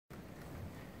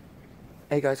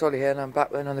Hey guys, Ollie here, and I'm back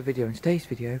with another video. In today's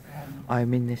video,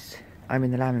 I'm in the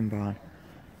lambing barn,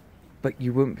 but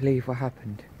you wouldn't believe what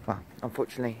happened. Well,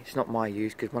 unfortunately, it's not my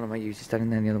ewes because one of my ewes is standing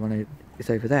there, and the other one is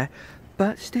over there.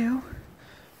 But still,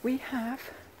 we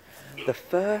have the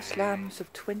first lambs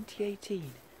of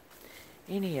 2018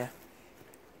 in here.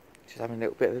 Just having a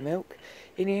little bit of milk.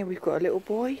 In here, we've got a little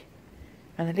boy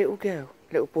and a little girl.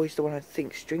 Little boy's the one I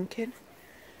think's drinking.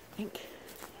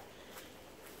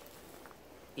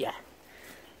 Yeah.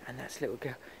 And that's little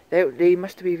girl. They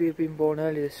must have either been born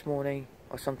early this morning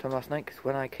or sometime last night, because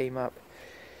when I came up,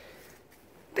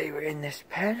 they were in this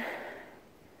pen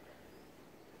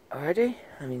already.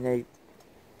 I mean,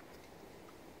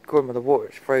 according to the water,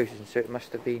 it's frozen, so it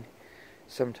must have been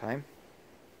sometime.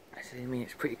 I mean,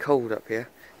 it's pretty cold up here.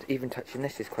 Even touching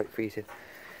this is quite freezing.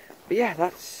 But yeah,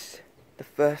 that's the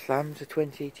first lambs of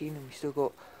 2018, and we still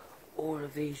got all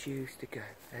of these ewes to go.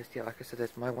 Like I said,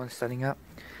 there's my one standing up.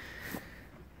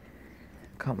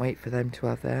 Can't wait for them to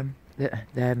have them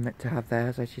to have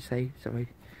theirs, I should say, sorry.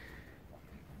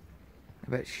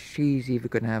 I bet she's either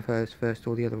going to have hers first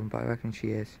or the other one, but I reckon she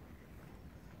is.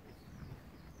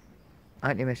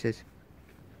 Aren't you, missus?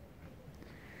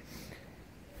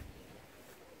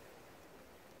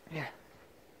 Yeah.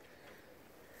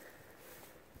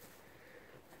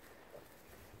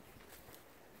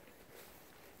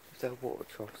 Is there a water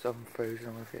trough? Some frozen, I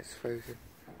don't know if it's frozen.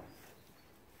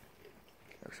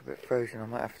 Looks a bit frozen. I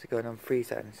might have to go and unfreeze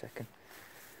that in a second.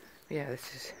 But yeah,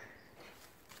 this is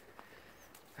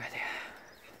right there.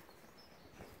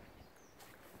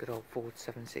 Good old Ford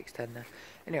 7610 there.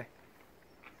 Anyway,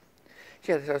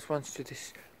 so yeah, I just wanted to do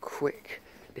this quick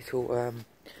little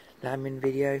lambing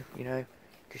video, you know,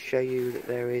 to show you that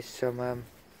there is some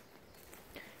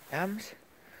lambs.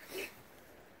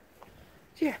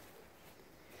 So yeah,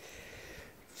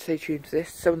 stay tuned to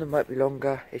this. Some of them might be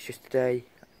longer. It's just today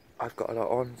I've got a lot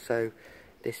on, so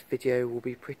this video will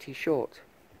be pretty short.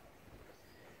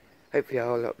 Hopefully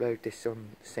I'll upload this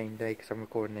on the same day, because I'm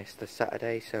recording this the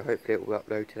Saturday, so hopefully it will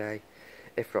upload today.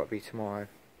 If not, it'll be tomorrow.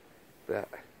 But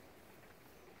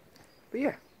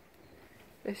yeah,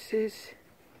 this is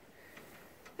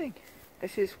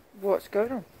what's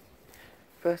going on.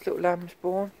 First little lamb's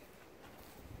born.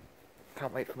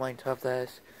 Can't wait for mine to have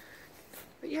theirs.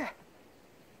 But yeah,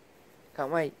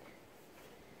 can't wait.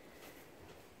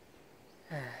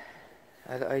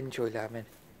 I enjoy lambing.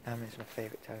 Lambing's my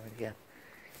favourite time of the year.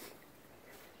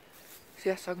 So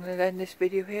yes, I'm going to end this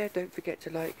video here. Don't forget to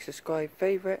like, subscribe,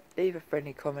 favourite, leave a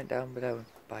friendly comment down below.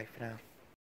 Bye for now.